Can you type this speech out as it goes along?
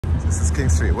This is King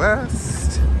Street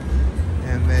West.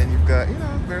 And then you've got, you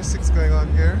know, Bear 6 going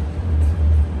on here.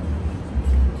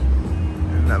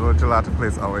 And that little gelato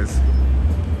place always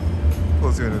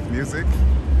pulls you in with music.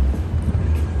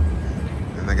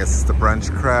 And I guess it's the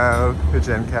brunch crowd,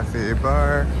 Pigeon Cafe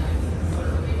Bar.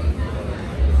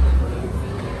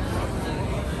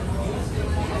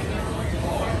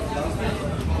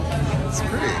 It's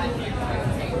pretty.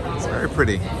 It's very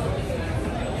pretty.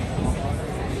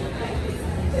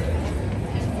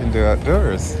 You can do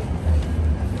outdoors.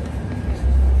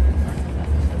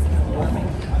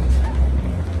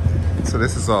 So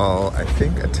this is all, I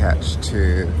think, attached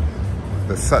to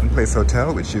the Sutton Place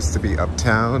Hotel, which used to be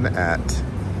uptown at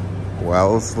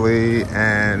Wellesley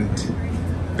and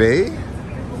Bay.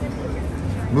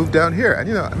 Moved down here, and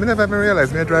you know, I mean, I've never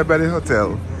realized, I drive by the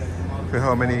hotel for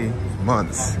how many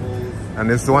months, and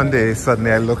this one day,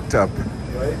 suddenly I looked up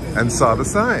and saw the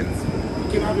sign.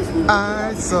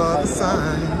 I saw the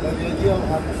sign.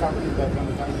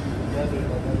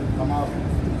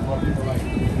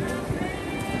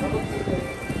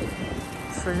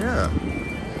 So yeah.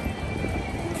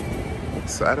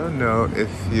 So I don't know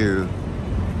if you...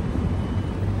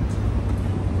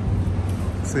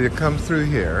 So you come through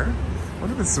here. I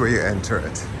wonder if this is where you enter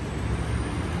it.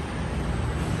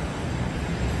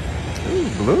 Ooh,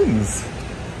 balloons.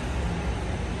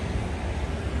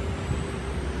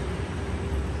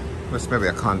 There's maybe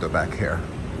a condo back here.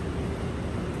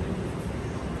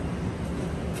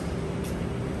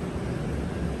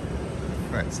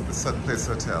 Right, so the Sutton Place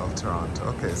Hotel, Toronto.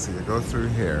 Okay, so you go through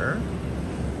here.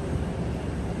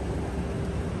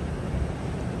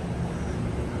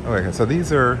 Oh, okay, so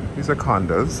these are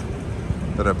condos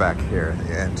that are back here.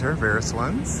 You enter various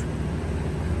ones.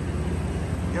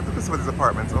 Yeah, look at some of these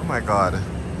apartments. Oh my God.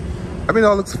 I mean, it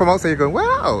all looks from outside, you're going,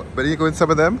 wow. But you go in some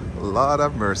of them, Lord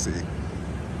of mercy.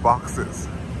 Boxes.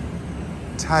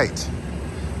 Tight.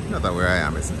 Not that where I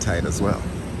am isn't tight as well.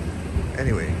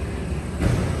 Anyway.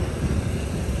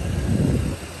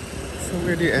 So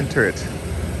where do you enter it?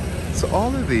 So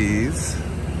all of these,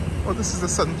 oh, this is the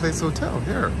Sutton Place Hotel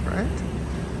here, right?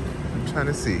 I'm trying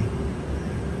to see.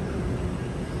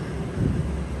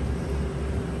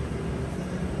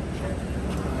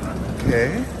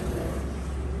 Okay.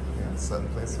 Yeah, Sutton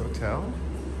Place Hotel.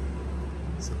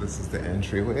 So this is the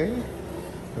entryway.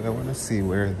 But I want to see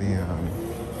where the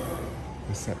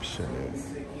reception is.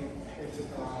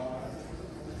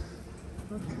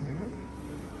 Okay.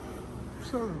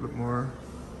 So a little bit more.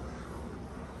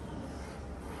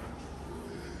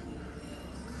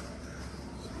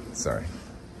 Sorry.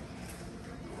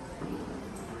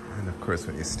 And of course,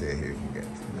 when you stay here, you can get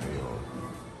your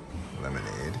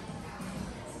lemonade.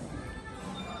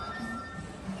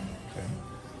 Okay.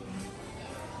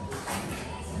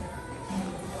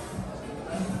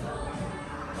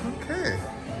 Okay.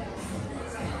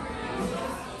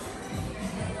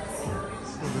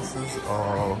 So this is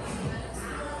all.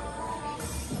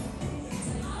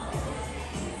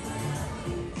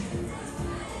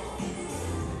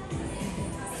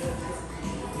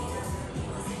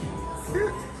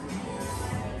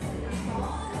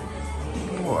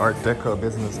 Art Deco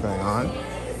business going on.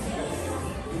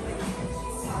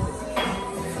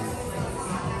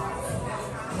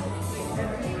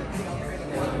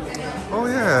 Oh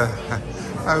yeah,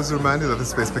 I was reminded of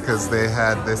this place because they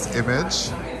had this image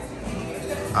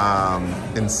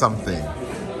in something.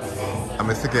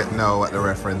 I forget now what the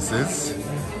reference is.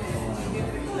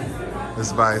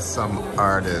 It's by some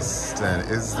artist, and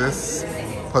is this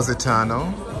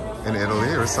Positano in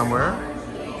Italy or somewhere?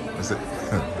 Is it?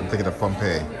 I'm thinking of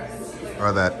Pompeii,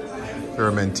 or that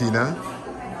Fiorentina,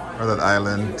 or that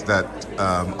island that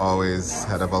always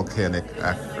had a volcanic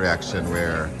reaction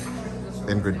where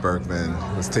Ingrid Bergman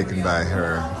was taken by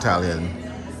her Italian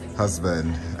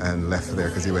husband and left there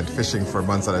because he went fishing for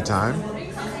months at a time,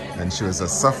 and she was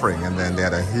suffering, and then they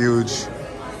had a huge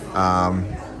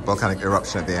volcanic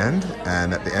eruption at the end,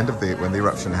 and at the end of when the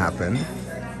eruption happened,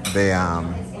 they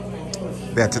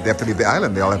have to leave the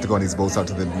island. They all have to go on these boats out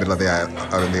to the middle of the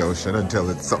out in the ocean until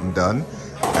it's something done,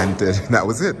 and that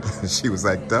was it. She was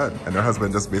like done, and her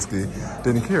husband just basically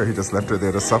didn't care. He just left her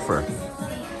there to suffer.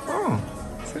 Oh,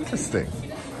 it's interesting.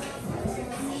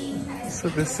 So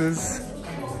this is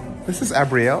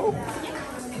Abrielle.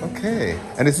 Okay,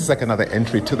 and this is like another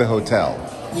entry to the hotel.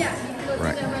 Yeah, go to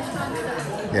right. the restaurant.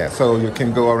 Yeah, so you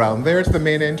can go around there to the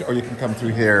main end, or you can come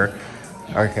through here.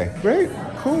 Okay, great,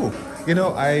 cool. You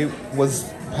know, I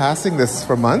was passing this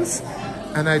for months,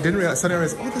 and I didn't realize, suddenly I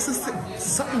realized, oh, this is the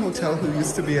Sutton Hotel who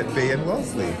used to be at Bay and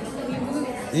Wellesley.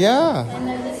 Yeah. And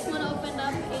then this one opened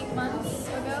up 8 months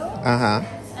ago. Uh-huh.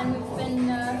 And we've been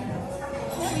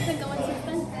going since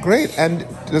then. Great. And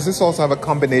does this also have a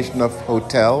combination of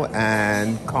hotel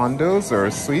and condos or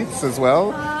suites as well,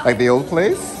 like the old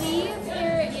place? See if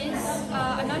there is,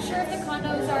 I'm not sure if the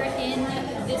condos are in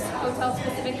this hotel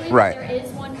specifically, Right. but there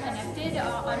is one connected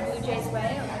on Blue Jays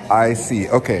Way. I see.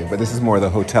 Okay, but this is more the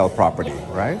hotel property,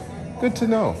 right? Good to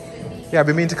know. Yeah, I've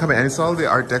been meaning to come in, and it's all the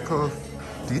Art Deco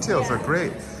details are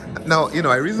great. Now, you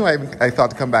know, the reason why I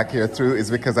thought to come back here through is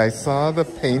because I saw the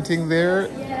painting there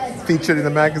featured in the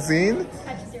magazine.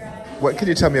 Catches your eye. What can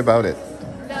you tell me about it?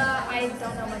 I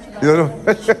don't know much about You don't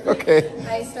know? Okay.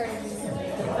 I started using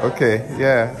it. Okay,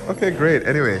 yeah. Okay, great.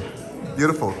 Anyway,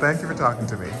 beautiful. Thank you for talking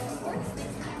to me.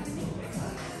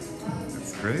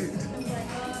 That's great.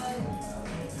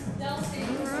 All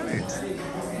right.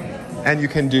 And you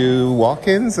can do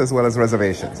walk-ins as well as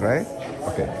reservations, right?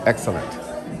 Okay, excellent.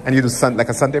 And you do like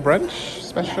a Sunday brunch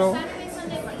special? Saturday,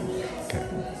 Sunday lunch. Okay.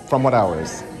 From what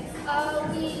hours?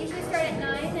 We usually start at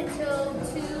 9 until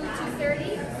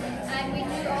 2:30, and we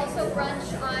do also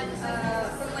brunch on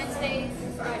from Wednesday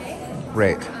through Friday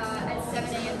Great. at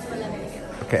 7 a.m. to 11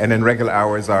 a.m. Okay, and then regular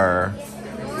hours are?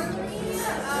 Normally,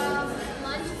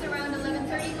 lunch is around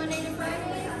 11:30 Monday to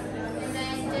Friday, and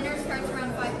then dinner starts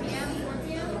around 5 p.m., 4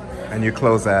 p.m. And you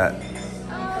close at?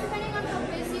 Depending on how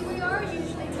busy we are,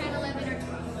 usually 10, 11, or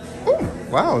 12.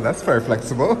 Oh, wow, that's very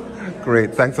flexible.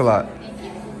 Great, thanks a lot. Thank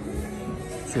you.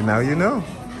 See, now you know.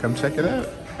 Come check it out.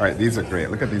 All right, these are great.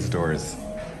 Look at these doors.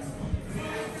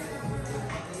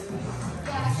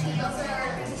 Actually, those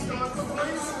are historical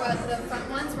doors, but the front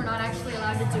ones, we're not actually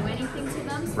allowed to do anything to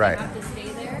them, so Right. they have to stay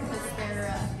there because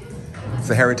they're... It's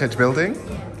a heritage building?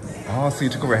 Oh, so you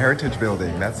took over a heritage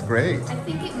building. That's great. I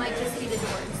think it might just be the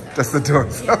doors. Just the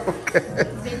doors. Yeah. Okay.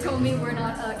 They told me we're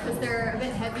not, because they're a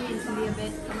bit heavy and can be a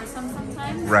bit cumbersome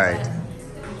sometimes. Right. But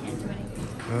we can't do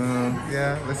anything.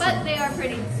 Yeah, listen. But they are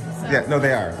pretty. So. Yeah, no,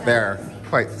 they are. They are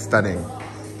quite stunning.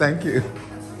 Thank you.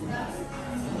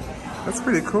 That's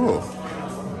pretty cool.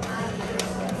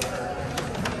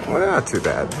 Well, not too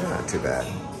bad. Not too bad.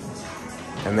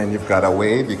 And then you've got a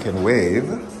wave. You can wave,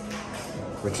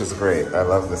 which is great. I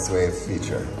love this wave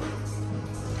feature.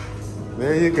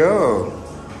 There you go.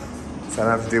 So I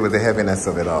don't have to deal with the heaviness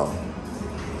of it all.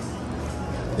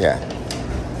 Yeah.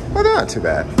 But not too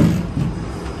bad.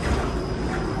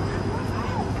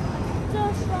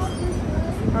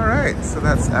 All right, so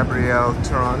that's Abrielle,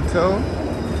 Toronto.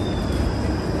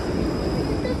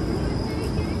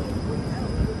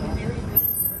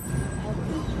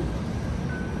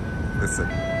 Listen.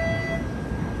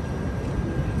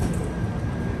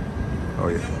 Oh,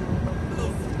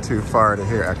 yeah. Too far to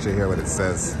actually hear what it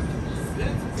says.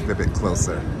 Let's get a bit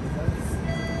closer.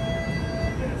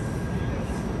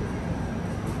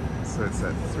 So it's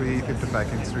at 355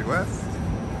 King Street West.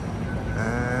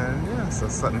 And yeah, so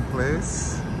Sutton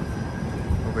Place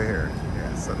over here.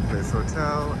 Yeah, Sutton Place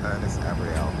Hotel, and it's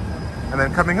Abrielle. And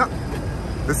then coming up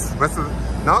this rest of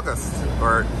in August,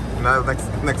 or now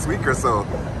next week or so,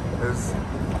 is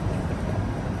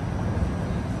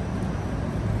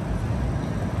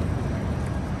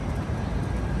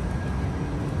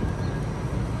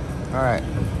all right.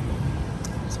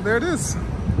 So there it is,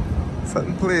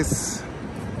 Sutton Place.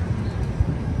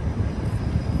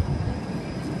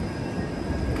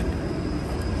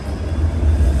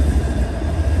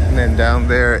 And then down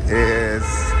there is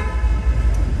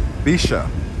Bisha,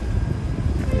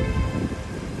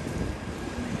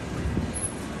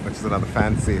 which is another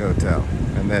fancy hotel.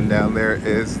 And then down there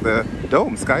is the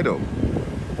Dome, Sky Dome.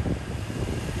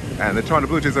 And the Toronto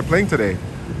Blue Jays are playing today.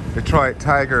 Detroit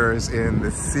Tigers in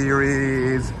the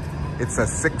series. It's a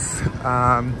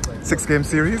six game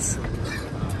series,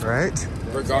 right?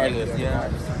 Regardless, yeah.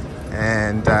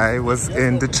 And I was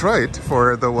in Detroit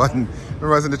for the one.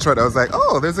 Remember I was in Detroit, I was like,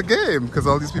 oh, there's a game, because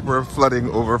all these people were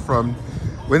flooding over from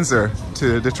Windsor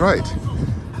to Detroit.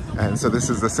 And so this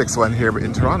is the sixth one here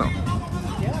in Toronto.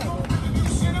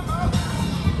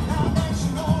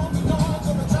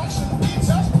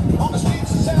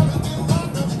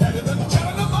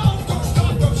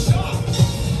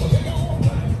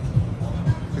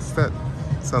 That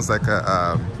sounds like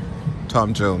a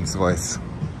Tom Jones voice.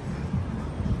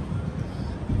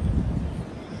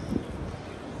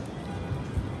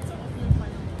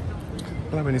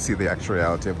 Well, when you see the actual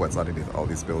reality of what's underneath all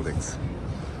these buildings.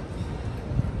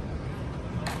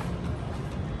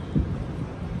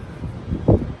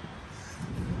 All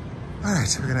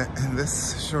right, we're gonna end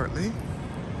this shortly.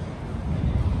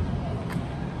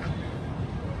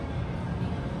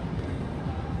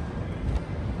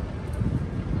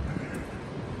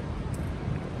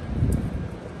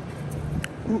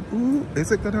 Ooh,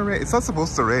 is it gonna rain? It's not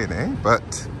supposed to rain, eh?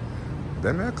 But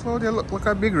Them here cloud, you look like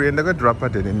a big rain, they go drop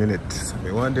at any minute. So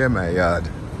me one day in my yard.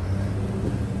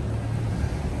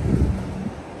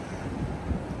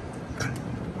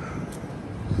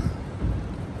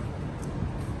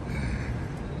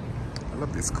 I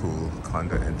love these cool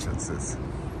condo entrances.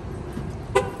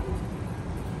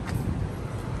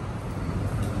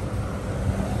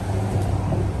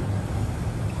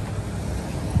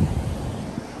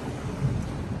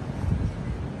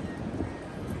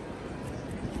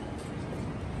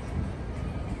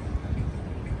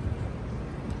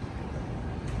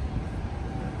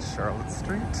 Charlotte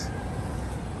Street.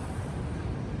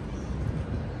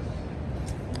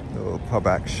 Little pub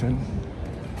action.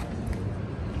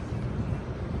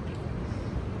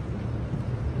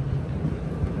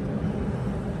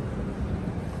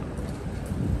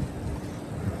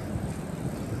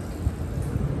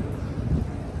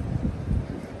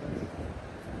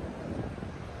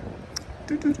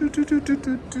 Do, do, do, do, do, do,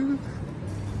 do, do.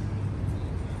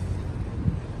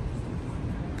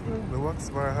 Oh, the Wax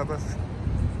Bar have a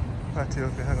patio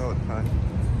to hang out on.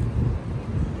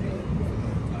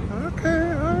 Okay,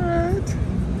 alright.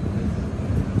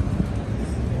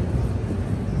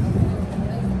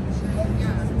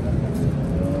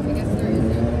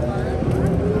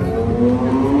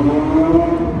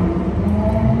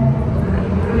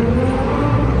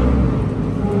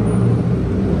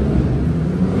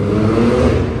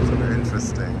 Sort of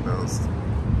interesting, those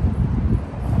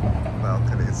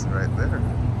balconies right there.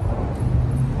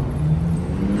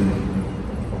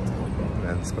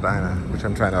 And Spadina, which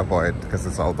I'm trying to avoid because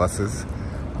it's all buses.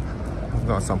 I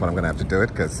know at some point I'm going to have to do it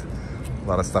because a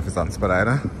lot of stuff is on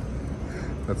Spadina.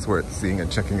 That's worth seeing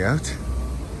and checking out.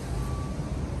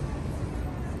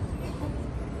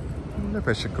 I wonder if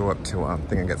I should go up to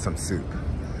thing and get some soup.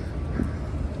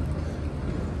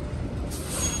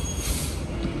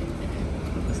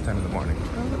 This time in the morning.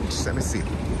 Oh, just let me see.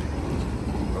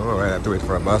 Oh, I have to wait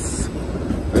for a bus.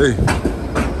 Hey!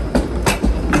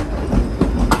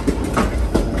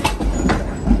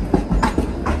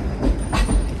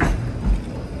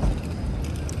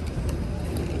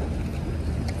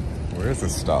 Where's the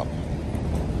stop?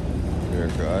 Dear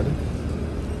God.